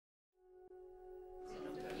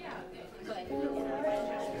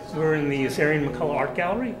We're in the Azarian McCullough Art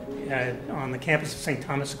Gallery on the campus of St.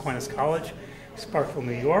 Thomas Aquinas College, Sparkville,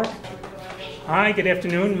 New York. Hi, good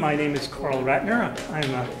afternoon. My name is Carl Rattner. I'm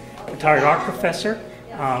a retired art professor.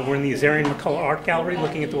 We're in the Azarian McCullough Art Gallery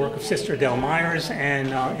looking at the work of Sister Adele Myers, and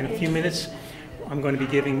in a few minutes I'm going to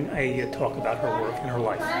be giving a talk about her work and her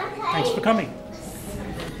life. Thanks for coming.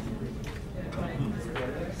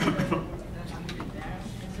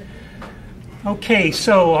 Okay,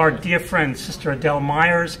 so our dear friend Sister Adele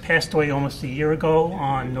Myers passed away almost a year ago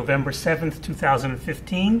on November 7th,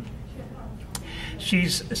 2015.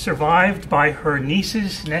 She's survived by her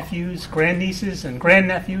nieces, nephews, grandnieces, and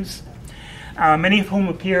grandnephews, many of whom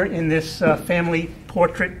appear in this family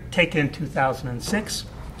portrait taken in 2006.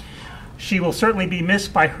 She will certainly be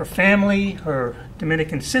missed by her family, her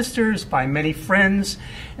Dominican sisters, by many friends,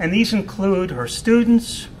 and these include her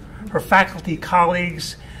students, her faculty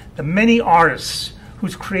colleagues, the many artists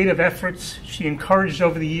whose creative efforts she encouraged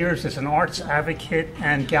over the years as an arts advocate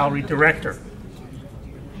and gallery director.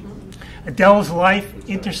 Adele's life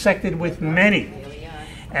intersected with many,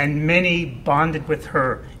 and many bonded with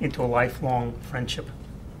her into a lifelong friendship.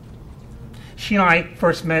 She and I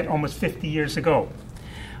first met almost 50 years ago.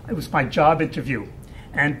 It was my job interview,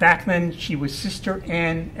 and back then she was Sister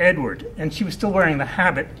Ann Edward, and she was still wearing the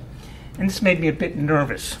habit, and this made me a bit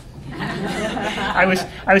nervous. I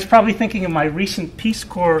was probably thinking of my recent Peace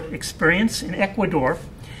Corps experience in Ecuador,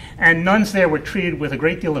 and nuns there were treated with a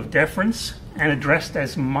great deal of deference and addressed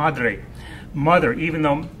as madre, mother, even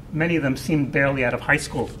though many of them seemed barely out of high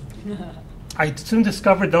school. I soon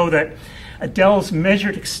discovered, though, that Adele's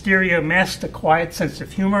measured exterior masked a quiet sense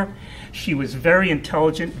of humor. She was very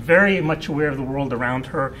intelligent, very much aware of the world around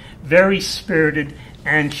her, very spirited,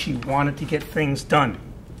 and she wanted to get things done.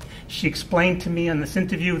 She explained to me in this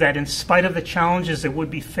interview that in spite of the challenges that would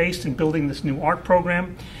be faced in building this new art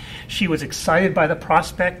program, she was excited by the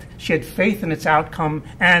prospect, she had faith in its outcome,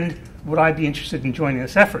 and would I be interested in joining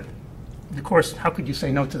this effort? Of course, how could you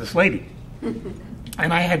say no to this lady?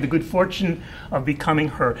 And I had the good fortune of becoming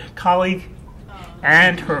her colleague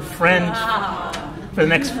and her friend for the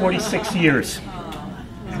next 46 years.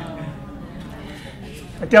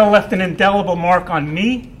 Adele left an indelible mark on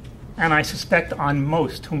me, and I suspect on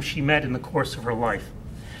most whom she met in the course of her life.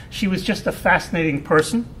 She was just a fascinating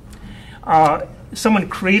person, someone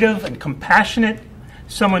creative and compassionate,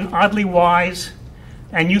 someone oddly wise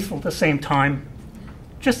and youthful at the same time,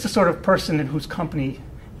 just the sort of person in whose company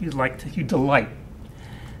you'd delight.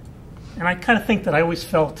 And I kind of think that I always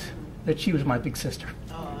felt that she was my big sister.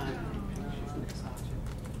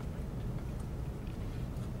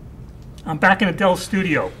 I'm back in Adele's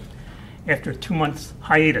studio after a 2-month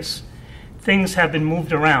hiatus. Things have been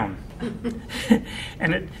moved around.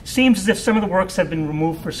 And it seems as if some of the works have been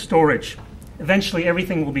removed for storage. Eventually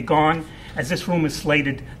everything will be gone, as this room is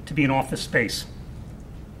slated to be an office space.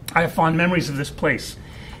 I have fond memories of this place.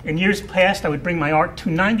 In years past, I would bring my art to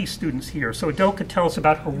 90 students here, so Adele could tell us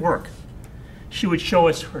about her work. She would show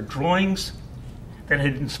us her drawings that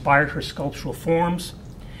had inspired her sculptural forms,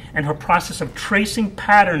 and her process of tracing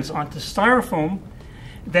patterns onto styrofoam,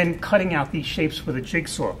 then cutting out these shapes with a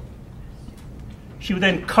jigsaw. She would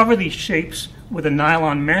then cover these shapes with a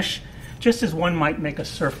nylon mesh, just as one might make a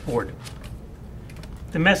surfboard.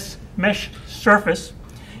 The mesh surface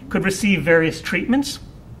could receive various treatments.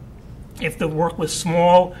 If the work was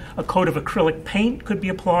small, a coat of acrylic paint could be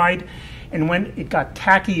applied, and when it got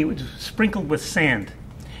tacky, it was sprinkled with sand.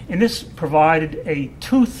 And this provided a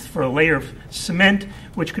tooth for a layer of cement,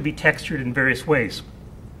 which could be textured in various ways.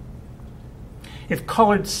 If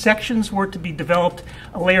colored sections were to be developed,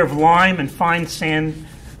 a layer of lime and fine sand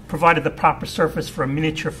provided the proper surface for a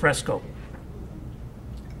miniature fresco.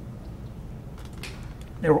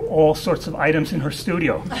 There were all sorts of items in her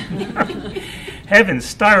studio.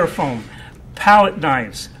 Heavens, styrofoam, palette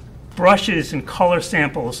knives, brushes and color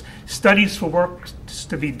samples, studies for works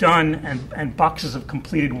to be done, and boxes of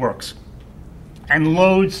completed works. And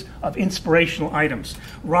loads of inspirational items,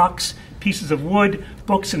 rocks, pieces of wood,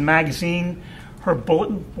 books and magazine, her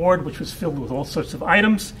bulletin board, which was filled with all sorts of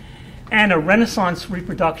items, and a Renaissance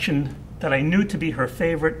reproduction that I knew to be her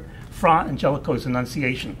favorite, Fra Angelico's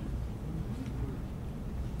Annunciation.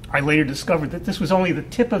 I later discovered that this was only the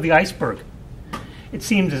tip of the iceberg. It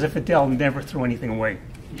seemed as if Adele never threw anything away.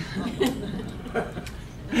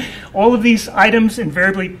 All of these items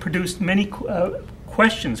invariably produced many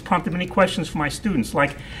prompted many questions from my students,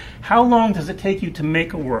 like, how long does it take you to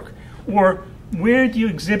make a work? Or, where do you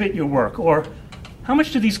exhibit your work? Or, how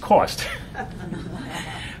much do these cost?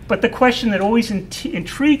 But the question that always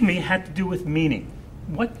intrigued me had to do with meaning.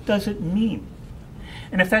 What does it mean?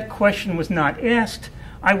 And if that question was not asked,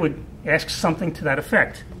 I would ask something to that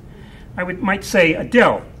effect. Might say,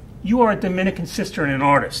 Adele, you are a Dominican sister and an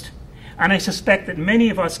artist, and I suspect that many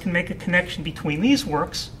of us can make a connection between these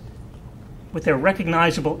works with their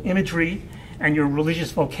recognizable imagery and your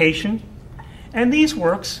religious vocation, and these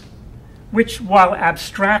works, which, while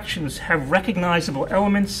abstractions, have recognizable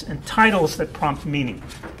elements and titles that prompt meaning.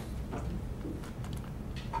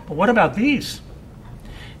 But what about these?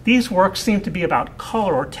 These works seem to be about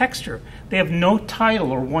color or texture. They have no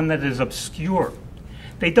title or one that is obscure.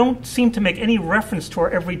 They don't seem to make any reference to our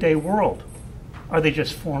everyday world. Are they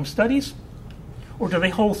just form studies? Or do they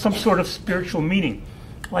hold some sort of spiritual meaning,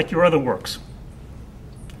 like your other works?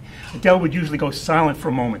 Adele would usually go silent for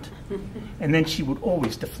a moment, and then she would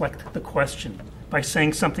always deflect the question by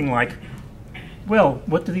saying something like, well,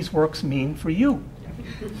 what do these works mean for you?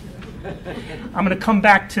 I'm going to come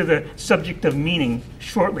back to the subject of meaning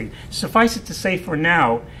shortly. Suffice it to say for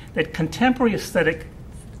now that contemporary aesthetic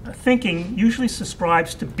thinking usually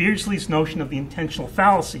subscribes to Beardsley's notion of the intentional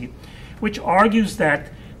fallacy, which argues that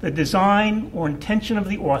the design or intention of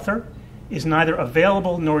the author is neither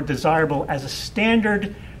available nor desirable as a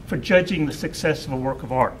standard for judging the success of a work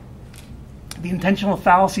of art. The intentional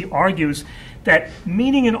fallacy argues that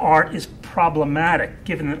meaning in art is problematic,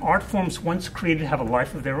 given that art forms once created have a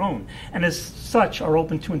life of their own, and as such are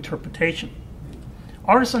open to interpretation.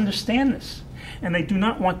 Artists understand this, and they do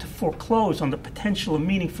not want to foreclose on the potential of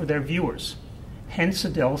meaning for their viewers. Hence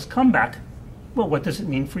Adele's comeback, well, what does it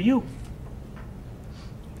mean for you?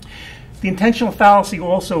 The intentional fallacy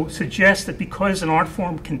also suggests that because an art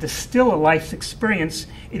form can distill a life's experience,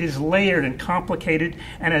 it is layered and complicated,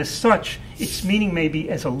 and as such, its meaning may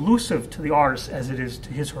be as elusive to the artist as it is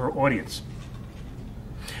to his or her audience.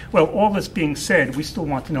 Well, all this being said, we still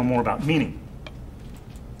want to know more about meaning.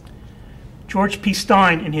 George P.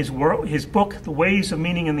 Stein, in his book, The Ways of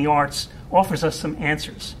Meaning in the Arts, offers us some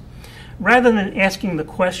answers. Rather than asking the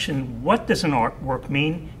question, what does an artwork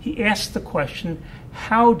mean, he asks the question,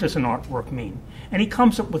 how does an artwork mean? And he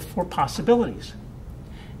comes up with 4 possibilities.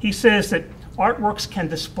 He says that artworks can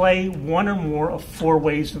display one or more of 4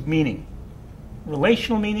 ways of meaning: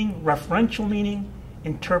 relational meaning, referential meaning,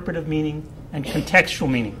 interpretive meaning, and contextual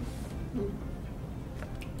meaning.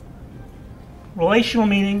 Relational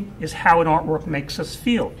meaning is how an artwork makes us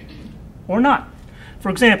feel, or not. For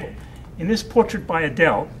example, in this portrait by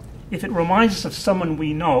Adele, if it reminds us of someone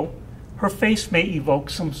we know, her face may evoke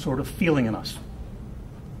some sort of feeling in us.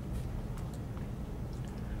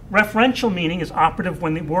 Referential meaning is operative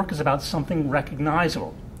when the work is about something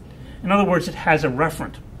recognizable. In other words, it has a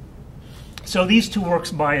referent. So these 2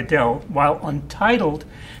 works by Adele, while untitled,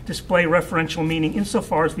 display referential meaning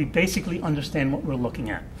insofar as we basically understand what we're looking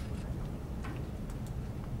at.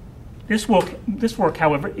 This work,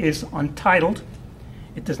 however, is untitled.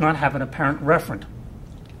 It does not have an apparent referent.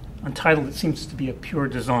 Untitled, it seems to be a pure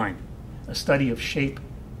design, a study of shape,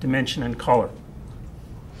 dimension, and color.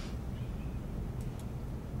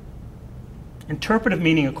 Interpretive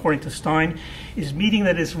meaning, according to Stein, is meaning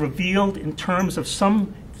that is revealed in terms of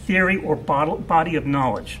some theory or body of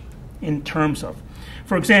knowledge. In terms of,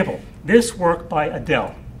 for example, this work by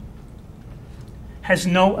Adele has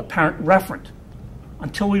no apparent referent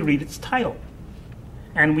until we read its title,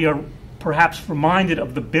 and we are perhaps reminded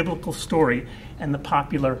of the biblical story and the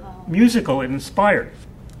popular musical it inspired.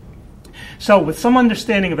 So with some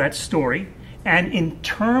understanding of that story, and in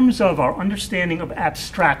terms of our understanding of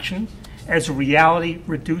abstraction as reality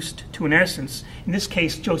reduced to an essence, in this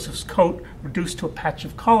case Joseph's coat reduced to a patch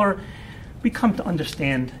of color, we come to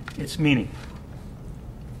understand its meaning.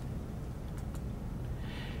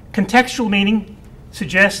 Contextual meaning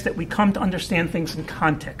suggests that we come to understand things in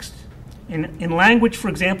context. In language, for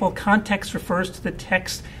example, context refers to the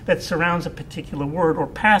text that surrounds a particular word or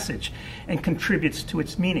passage and contributes to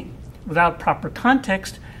its meaning. Without proper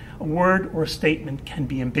context, a word or a statement can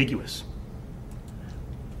be ambiguous.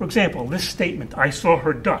 For example, this statement, I saw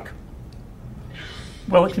her duck.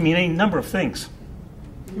 Well, it can mean any number of things.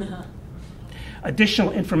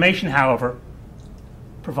 Additional information, however,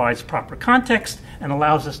 provides proper context and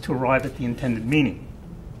allows us to arrive at the intended meaning.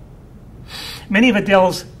 Many of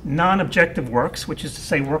Adele's non-objective works, which is to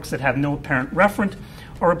say works that have no apparent referent,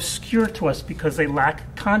 are obscure to us because they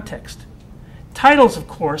lack context. Titles, of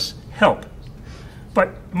course, help,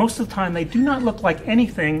 but most of the time they do not look like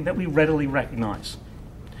anything that we readily recognize.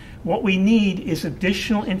 What we need is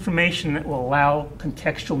additional information that will allow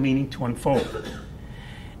contextual meaning to unfold.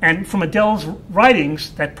 And from Adele's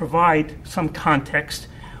writings that provide some context,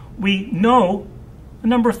 we know a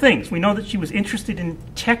number of things. We know that she was interested in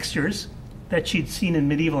textures that she'd seen in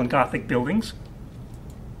medieval and Gothic buildings.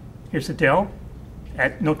 Here's Adele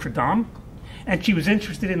at Notre Dame. and she was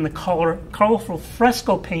interested in the colorful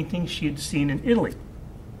fresco paintings she had seen in Italy.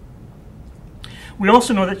 We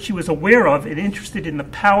also know that she was aware of and interested in the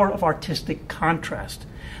power of artistic contrast,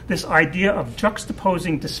 this idea of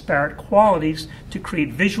juxtaposing disparate qualities to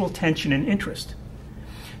create visual tension and interest.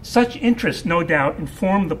 Such interest, no doubt,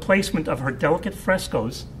 informed the placement of her delicate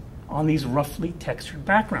frescoes on these roughly textured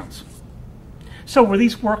backgrounds. So were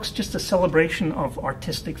these works just a celebration of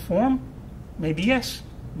artistic form? Maybe yes,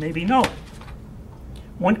 maybe no.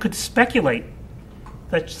 One could speculate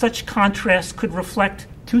that such contrast could reflect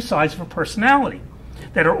two sides of her personality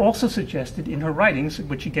that are also suggested in her writings,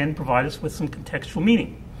 which again provide us with some contextual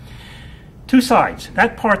meaning. Two sides,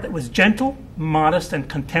 that part that was gentle, modest, and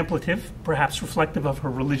contemplative, perhaps reflective of her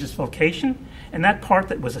religious vocation, and that part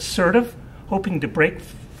that was assertive, hoping to break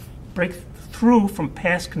through from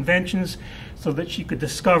past conventions so that she could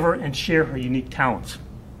discover and share her unique talents.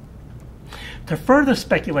 To further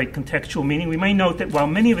speculate contextual meaning, we may note that while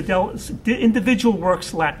many of Adele's individual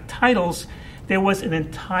works lacked titles, there was an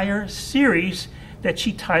entire series that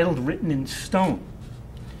she titled Written in Stone.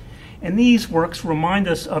 And these works remind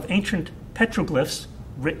us of ancient petroglyphs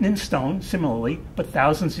written in stone, similarly, but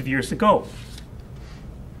thousands of years ago.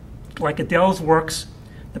 Like Adele's works,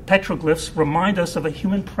 the petroglyphs remind us of a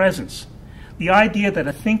human presence, the idea that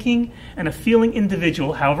a thinking and a feeling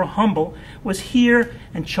individual, however humble, was here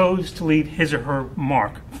and chose to leave his or her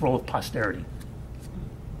mark for all of posterity.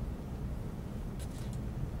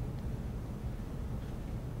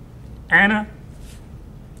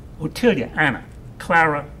 Ottilia Anna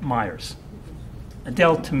Clara Myers,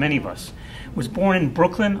 Adele to many of us, was born in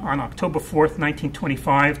Brooklyn on October 4th,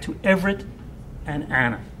 1925, to Everett and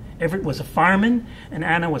Anna. Everett was a fireman, and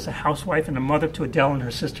Anna was a housewife and a mother to Adele and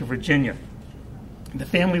her sister Virginia. The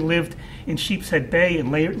family lived in Sheepshead Bay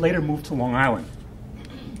and later moved to Long Island.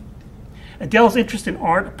 Adele's interest in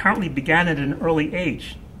art apparently began at an early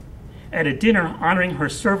age. At a dinner honoring her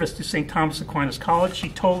service to St. Thomas Aquinas College, she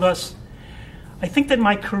told us, "I think that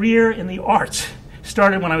my career in the arts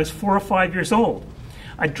started when I was 4 or 5 years old.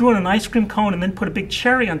 I drew on an ice cream cone and then put a big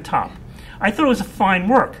cherry on top. I thought it was a fine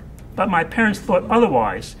work, but my parents thought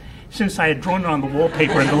otherwise, since I had drawn it on the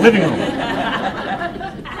wallpaper in the living room."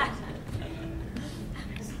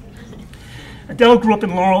 Adele grew up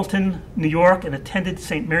in Laurelton, New York, and attended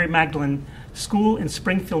St. Mary Magdalene School in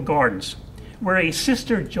Springfield Gardens, where a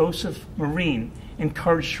Sister Joseph Marine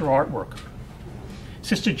encouraged her artwork.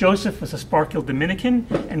 Sister Joseph was a Sparkhill Dominican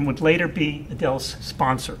and would later be Adele's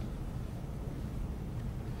sponsor.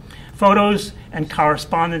 Photos and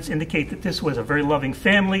correspondence indicate that this was a very loving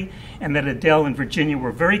family and that Adele and Virginia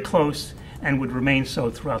were very close and would remain so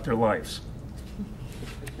throughout their lives.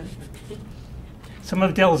 Some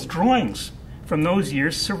of Adele's drawings from those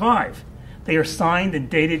years survive. They are signed and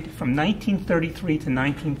dated from 1933 to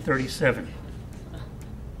 1937.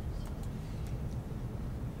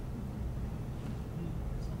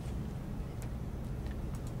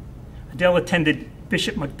 Adele attended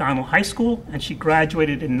Bishop McDonald High School, and she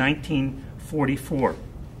graduated in 1944.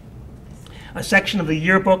 A section of the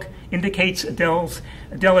yearbook indicates Adele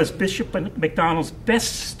as Bishop McDonald's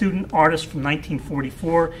best student artist from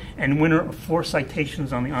 1944 and winner of 4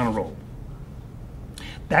 citations on the honor roll.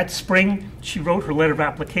 That spring, she wrote her letter of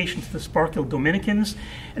application to the Sparkhill Dominicans,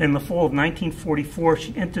 and in the fall of 1944,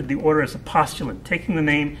 she entered the order as a postulant, taking the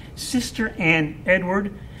name Sister Ann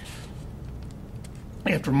Edward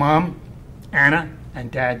after Mom, Anna, and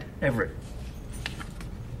Dad, Everett.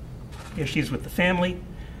 Here she is with the family.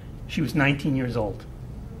 She was 19 years old.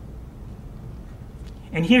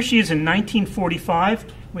 And here she is in 1945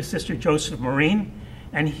 with Sister Joseph Marine,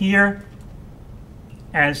 and here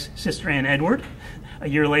as Sister Ann Edward, a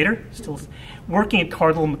year later, still working at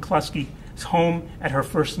Cardinal McCluskey's home at her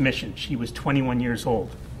first mission. She was 21 years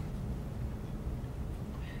old.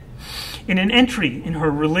 In an entry in her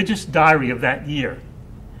religious diary of that year,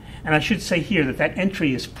 and I should say here that that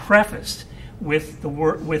entry is prefaced with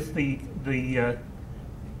the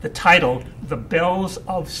title "The Bells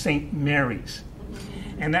of St. Mary's,"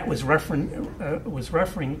 and that was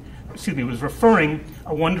referring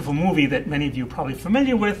a wonderful movie that many of you are probably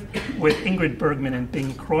familiar with Ingrid Bergman and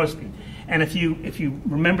Bing Crosby. And if you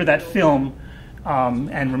remember that film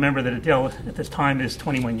and remember that Adele at this time is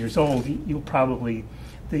 21 years old, you'll probably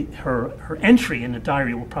her entry in the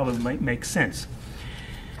diary will probably make sense.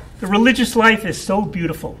 The religious life is so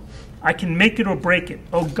beautiful. I can make it or break it.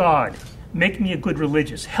 Oh God, make me a good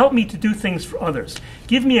religious. Help me to do things for others.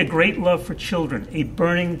 Give me a great love for children, a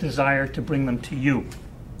burning desire to bring them to you.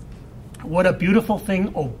 What a beautiful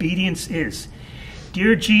thing obedience is.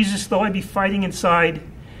 Dear Jesus, though I be fighting inside,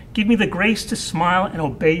 give me the grace to smile and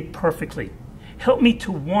obey perfectly. Help me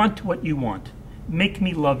to want what you want. Make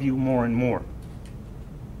me love you more and more.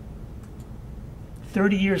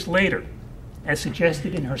 30 years later, as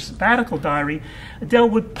suggested in her sabbatical diary, Adele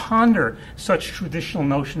would ponder such traditional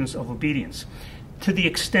notions of obedience to the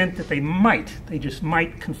extent that they just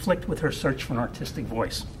might conflict with her search for an artistic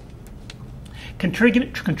voice.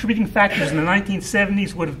 Contributing factors in the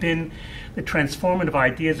 1970s would have been the transformative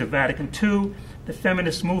ideas of Vatican II, the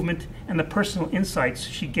feminist movement, and the personal insights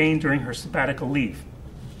she gained during her sabbatical leave.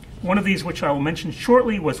 One of these, which I will mention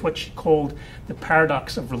shortly, was what she called the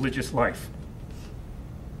paradox of religious life.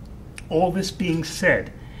 All this being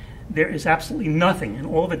said, there is absolutely nothing in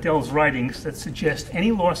all of Adele's writings that suggests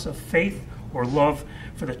any loss of faith or love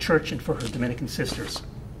for the Church and for her Dominican sisters.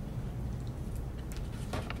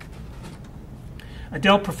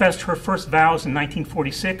 Adele professed her first vows in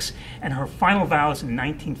 1946 and her final vows in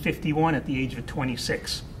 1951 at the age of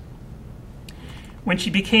 26. When she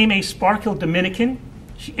became a Sparkle Dominican,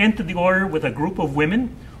 she entered the order with a group of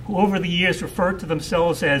women who over the years referred to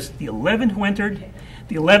themselves as the 11 who entered,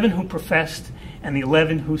 the 11 who professed, and the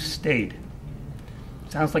 11 who stayed.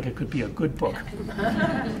 Sounds like it could be a good book.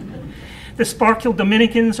 The Sparkle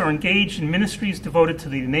Dominicans are engaged in ministries devoted to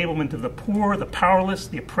the enablement of the poor, the powerless,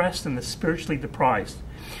 the oppressed, and the spiritually deprived.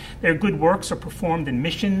 Their good works are performed in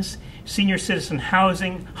missions, senior citizen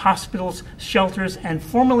housing, hospitals, shelters, and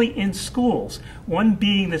formerly in schools, one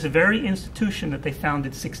being this very institution that they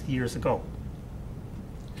founded 60 years ago.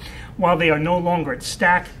 While they are no longer at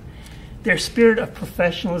STAC, their spirit of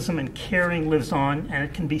professionalism and caring lives on, and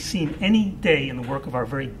it can be seen any day in the work of our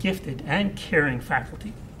very gifted and caring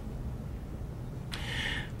faculty.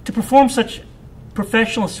 To perform such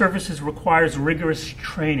professional services requires rigorous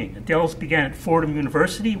training. Adele began at Fordham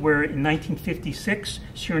University, where in 1956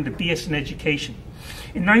 she earned a BS in education.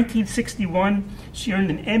 In 1961, she earned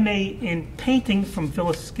an MA in painting from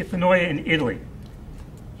Villa Schifanoia in Italy.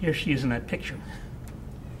 Here she is in that picture.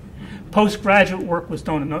 Postgraduate work was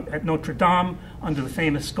done at Notre Dame under the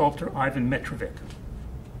famous sculptor Ivan Metrovic.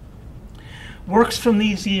 Works from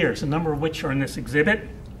these years, a number of which are in this exhibit,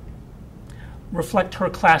 reflect her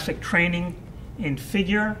classic training in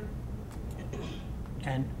figure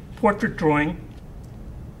and portrait drawing,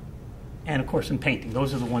 and of course in painting.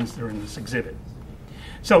 Those are the ones that are in this exhibit.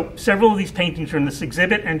 So several of these paintings are in this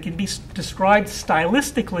exhibit and can be described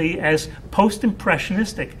stylistically as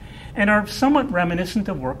post-impressionistic and are somewhat reminiscent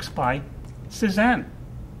of works by Cézanne.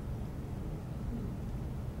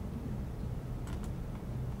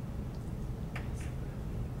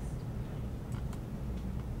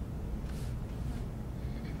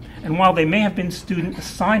 And while they may have been student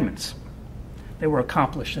assignments, they were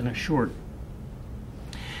accomplished and assured.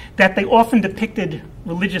 That they often depicted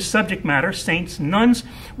religious subject matter, saints, nuns,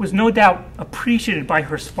 was no doubt appreciated by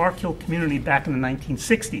her Sparkle community back in the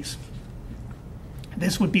 1960s.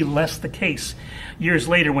 This would be less the case years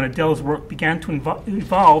later when Adele's work began to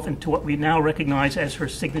evolve into what we now recognize as her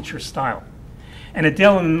signature style. And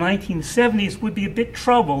Adele in the 1970s would be a bit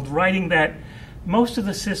troubled, writing that most of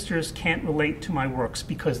the sisters can't relate to my works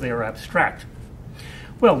because they are abstract.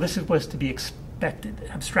 Well, this was to be expected.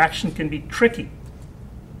 Abstraction can be tricky.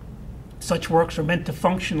 Such works are meant to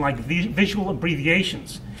function like visual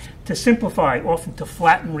abbreviations, to simplify, often to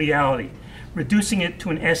flatten reality, reducing it to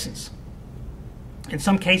an essence. In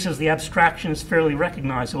some cases, the abstraction is fairly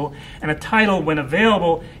recognizable, and a title, when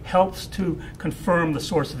available, helps to confirm the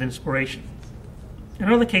source of inspiration.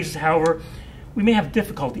 In other cases, however, we may have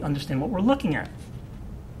difficulty understanding what we're looking at.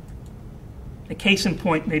 A case in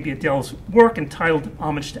point may be Adele's work entitled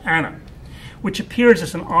Homage to Anna, which appears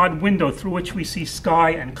as an odd window through which we see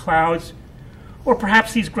sky and clouds, or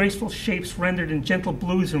perhaps these graceful shapes rendered in gentle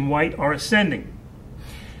blues and white are ascending.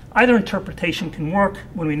 Either interpretation can work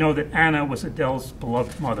when we know that Anna was Adele's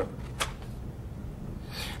beloved mother.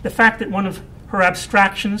 The fact that one of her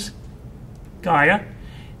abstractions, Gaia,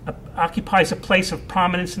 occupies a place of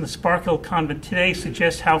prominence in the Sparkle convent today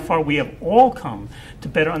suggests how far we have all come to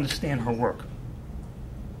better understand her work.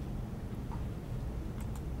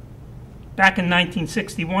 Back in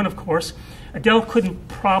 1961, of course, Adele couldn't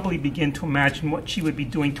probably begin to imagine what she would be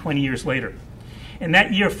doing 20 years later. In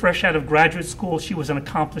that year, fresh out of graduate school, she was an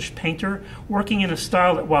accomplished painter, working in a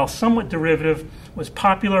style that, while somewhat derivative, was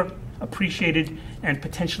popular, appreciated, and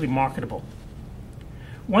potentially marketable.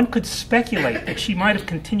 One could speculate that she might have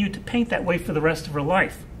continued to paint that way for the rest of her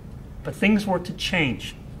life, but things were to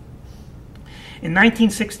change. In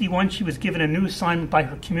 1961, she was given a new assignment by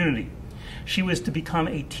her community She was to become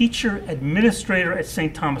a teacher administrator at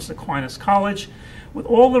St. Thomas Aquinas College, with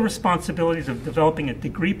all the responsibilities of developing a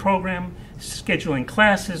degree program, scheduling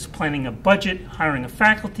classes, planning a budget, hiring a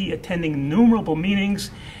faculty, attending innumerable meetings,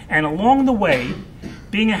 and along the way,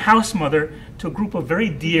 being a house mother to a group of very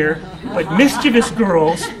dear but mischievous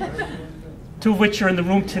girls, two of which are in the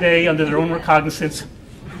room today under their own recognizance,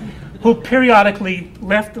 who periodically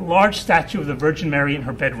left a large statue of the Virgin Mary in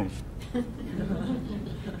her bedroom.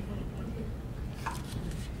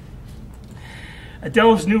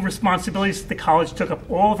 Adele's new responsibilities at the college took up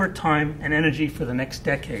all of her time and energy for the next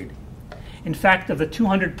decade. In fact, of the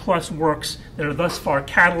 200-plus works that are thus far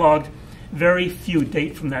cataloged, very few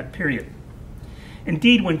date from that period.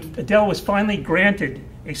 Indeed, when Adele was finally granted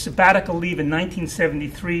a sabbatical leave in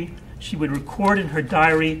 1973, she would record in her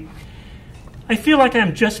diary, "I feel like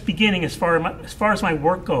I'm just beginning as far as my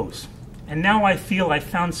work goes, and now I feel I've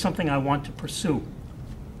found something I want to pursue.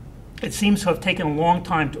 It seems to have taken a long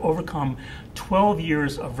time to overcome 12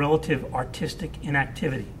 years of relative artistic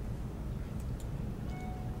inactivity."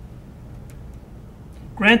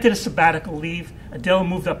 Granted a sabbatical leave, Adele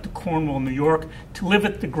moved up to Cornwall, New York, to live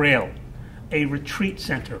at the Grail, a retreat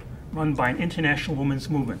center run by an international women's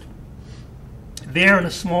movement. There, in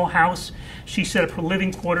a small house, she set up her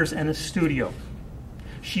living quarters and a studio.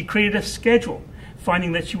 She created a schedule,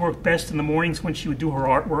 finding that she worked best in the mornings when she would do her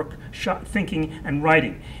artwork, thinking, and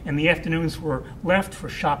writing, and the afternoons were left for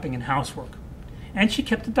shopping and housework. And she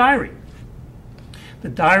kept a diary. The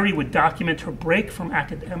diary would document her break from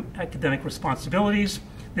academic responsibilities,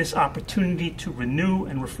 this opportunity to renew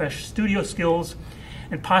and refresh studio skills,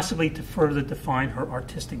 and possibly to further define her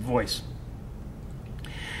artistic voice.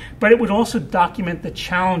 But it would also document the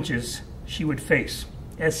challenges she would face,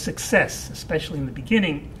 as success, especially in the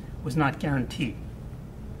beginning, was not guaranteed.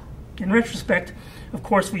 In retrospect, of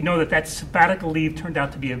course, we know that that sabbatical leave turned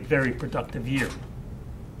out to be a very productive year.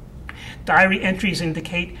 Diary entries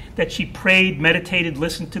indicate that she prayed, meditated,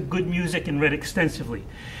 listened to good music, and read extensively.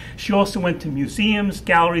 She also went to museums,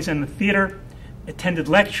 galleries, and the theater, attended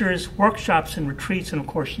lectures, workshops, and retreats, and of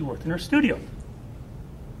course, she worked in her studio.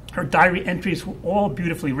 Her diary entries were all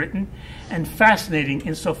beautifully written and fascinating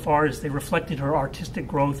insofar as they reflected her artistic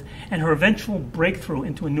growth and her eventual breakthrough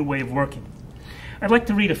into a new way of working. I'd like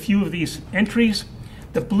to read a few of these entries.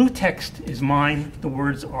 The blue text is mine, the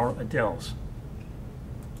words are Adele's.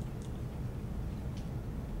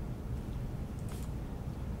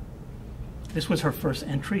 This was her first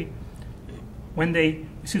entry, Wednesday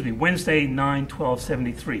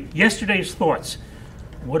 9/12/73. Yesterday's thoughts.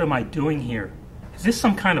 What am I doing here? Is this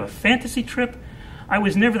some kind of a fantasy trip? I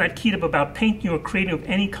was never that keyed up about painting or creating of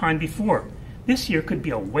any kind before. This year could be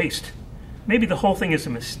a waste. Maybe the whole thing is a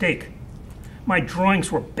mistake. My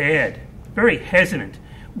drawings were bad, very hesitant,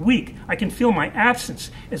 weak. I can feel my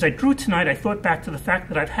absence. As I drew tonight, I thought back to the fact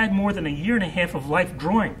that I've had more than a year and a half of life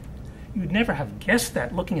drawing. You'd never have guessed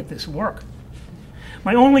that looking at this work.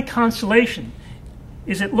 My only consolation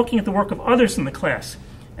is at looking at the work of others in the class.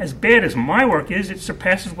 As bad as my work is, it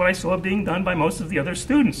surpasses what I saw being done by most of the other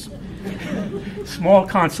students. Small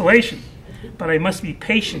consolation, but I must be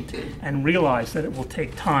patient and realize that it will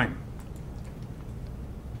take time.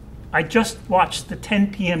 I just watched the 10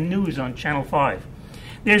 p.m. news on Channel 5.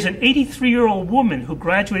 There's an 83-year-old woman who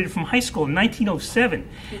graduated from high school in 1907,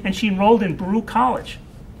 and she enrolled in Baruch College.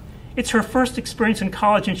 It's her first experience in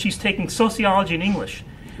college, and she's taking sociology and English.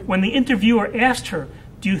 When the interviewer asked her,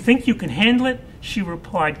 "Do you think you can handle it?" she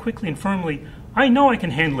replied quickly and firmly, "I know I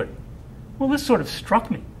can handle it." Well, this sort of struck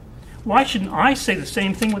me. Why shouldn't I say the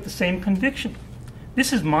same thing with the same conviction?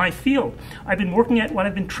 This is my field. I've been working at what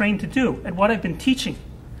I've been trained to do, at what I've been teaching.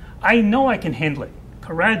 I know I can handle it.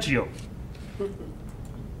 Coraggio.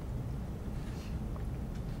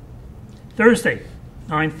 Thursday,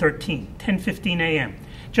 9/13, 10:15 a.m.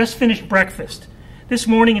 Just finished breakfast. This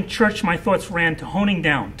morning in church, my thoughts ran to honing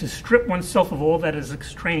down, to strip oneself of all that is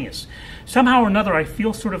extraneous. Somehow or another, I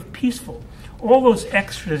feel sort of peaceful. All those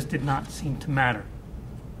extras did not seem to matter.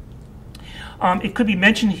 It could be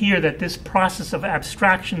mentioned here that this process of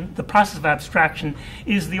abstraction,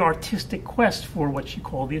 is the artistic quest for what she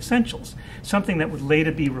called the essentials, something that would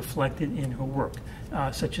later be reflected in her work,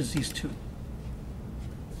 such as these two.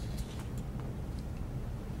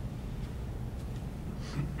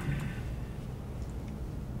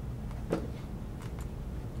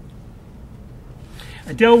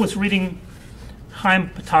 Adele was reading Chaim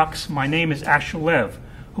Potak's My Name is Asher Lev,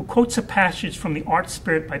 who quotes a passage from The Art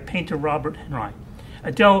Spirit by painter Robert Henry.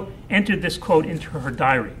 Adele entered this quote into her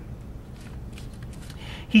diary.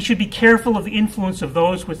 He should be careful of the influence of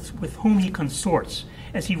those with whom he consorts,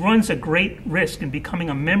 as he runs a great risk in becoming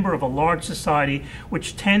a member of a large society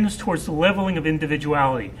which tends towards the leveling of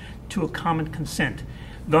individuality to a common consent,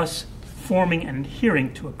 thus forming and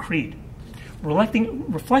adhering to a creed.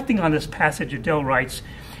 Reflecting on this passage, Adele writes,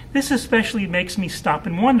 "This especially makes me stop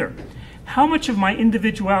and wonder how much of my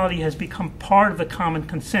individuality has become part of the common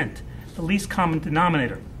consent, the least common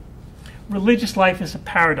denominator. Religious life is a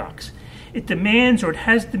paradox. It demands, or it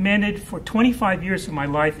has demanded for 25 years of my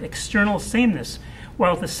life, external sameness,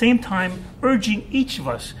 while at the same time urging each of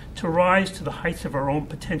us to rise to the heights of our own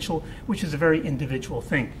potential, which is a very individual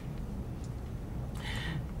thing."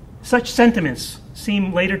 Such sentiments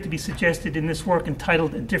seem later to be suggested in this work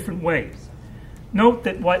entitled A Different Way. Note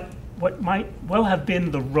that what might well have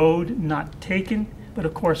been the road not taken, but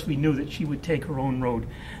of course we knew that she would take her own road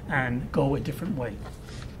and go a different way.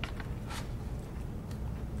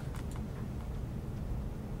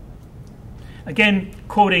 Again,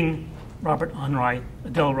 quoting Robert Unruh,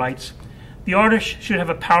 Adele writes, "The artist should have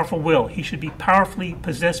a powerful will. He should be powerfully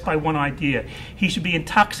possessed by one idea. He should be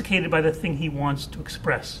intoxicated by the thing he wants to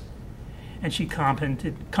express." And she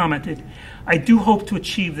commented, "I do hope to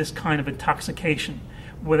achieve this kind of intoxication.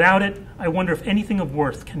 Without it, I wonder if anything of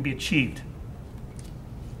worth can be achieved."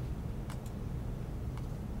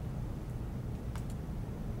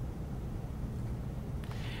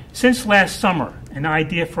 Since last summer, an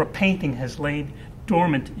idea for a painting has lain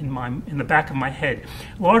dormant in the back of my head,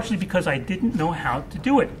 largely because I didn't know how to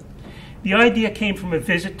do it. The idea came from a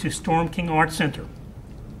visit to Storm King Art Center.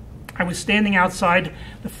 I was standing outside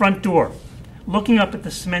the front door, looking up at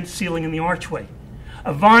the cement ceiling in the archway.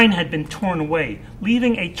 A vine had been torn away,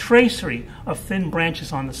 leaving a tracery of thin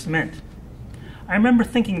branches on the cement. I remember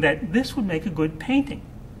thinking that this would make a good painting.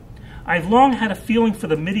 I've long had a feeling for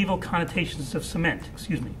the medieval connotations of cement,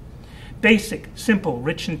 Basic, simple,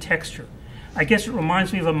 rich in texture. I guess it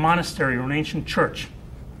reminds me of a monastery or an ancient church.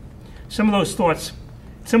 Some of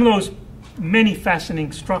those many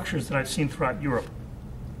fascinating structures that I've seen throughout Europe.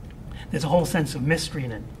 There's a whole sense of mystery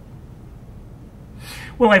in it.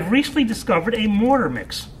 Well, I've recently discovered a mortar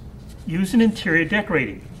mix used in interior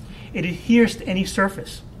decorating. It adheres to any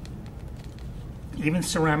surface, even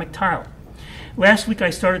ceramic tile. Last week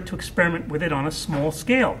I started to experiment with it on a small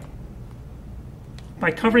scale. By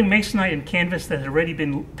covering masonite and canvas that had already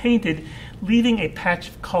been painted, leaving a patch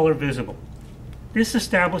of color visible. This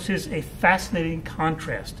establishes a fascinating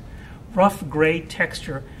contrast, rough gray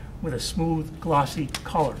texture with a smooth, glossy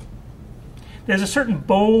color. There's a certain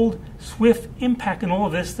bold, swift impact in all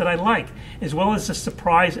of this that I like, as well as the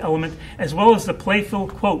surprise element, as well as the playful,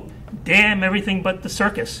 quote, "damn everything but the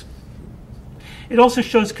circus." It also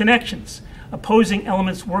shows connections, opposing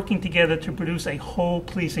elements working together to produce a whole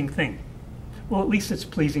pleasing thing. Well, at least it's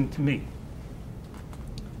pleasing to me.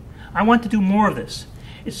 I want to do more of this.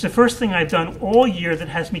 It's the first thing I've done all year that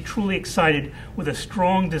has me truly excited with a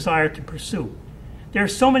strong desire to pursue. There are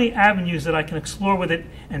so many avenues that I can explore with it,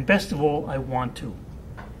 and best of all, I want to.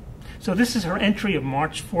 So this is her entry of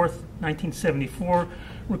March 4th, 1974,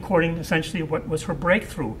 recording essentially what was her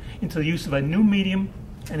breakthrough into the use of a new medium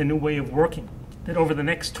and a new way of working that over the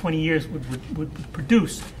next 20 years would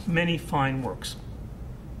produce many fine works.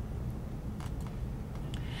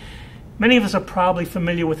 Many of us are probably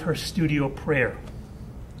familiar with her studio prayer.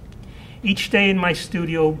 Each day in my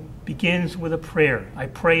studio begins with a prayer. I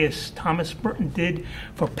pray as Thomas Merton did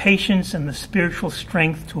for patience and the spiritual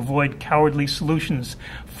strength to avoid cowardly solutions,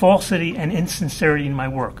 falsity, and insincerity in my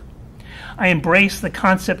work. I embrace the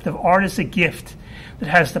concept of art as a gift that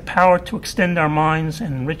has the power to extend our minds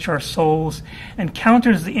and enrich our souls, and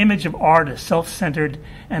counters the image of art as self-centered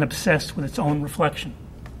and obsessed with its own reflection.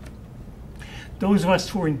 Those of us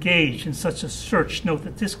who are engaged in such a search note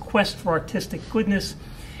that this quest for artistic goodness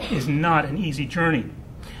is not an easy journey.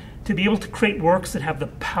 To be able to create works that have the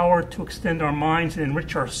power to extend our minds and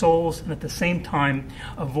enrich our souls and at the same time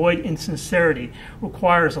avoid insincerity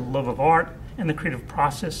requires a love of art and the creative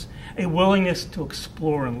process, a willingness to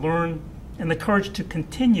explore and learn, and the courage to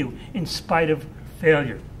continue in spite of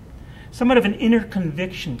failure. Somewhat of an inner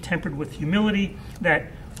conviction tempered with humility that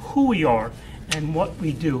who we are and what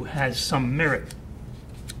we do has some merit.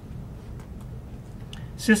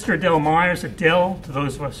 Sister Adele Myers, Adele, to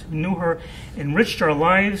those of us who knew her, enriched our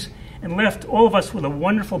lives and left all of us with a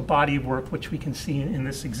wonderful body of work which we can see in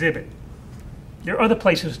this exhibit. There are other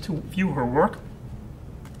places to view her work.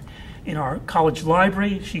 In our college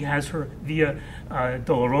library, she has her Via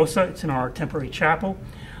Dolorosa. It's in our temporary chapel.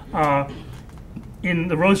 In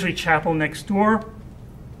the Rosary Chapel next door,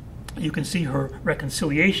 you can see her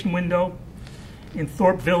reconciliation window. In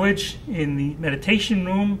Thorpe Village, in the meditation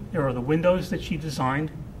room, there are the windows that she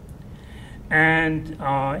designed. And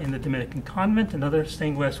in the Dominican convent, another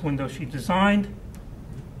stained glass window she designed.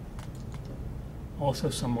 Also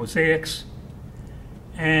some mosaics.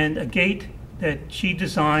 And a gate that she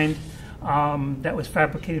designed that was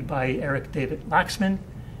fabricated by Eric David Laxman.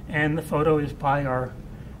 And the photo is by our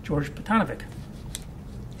George Potanovic.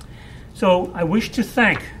 So I wish to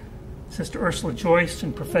thank Sister Ursula Joyce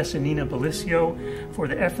and Professor Nina Belicio for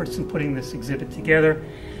their efforts in putting this exhibit together.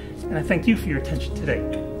 And I thank you for your attention today.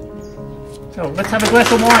 So let's have a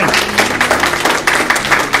glass of wine.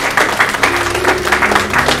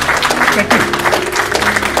 Thank you.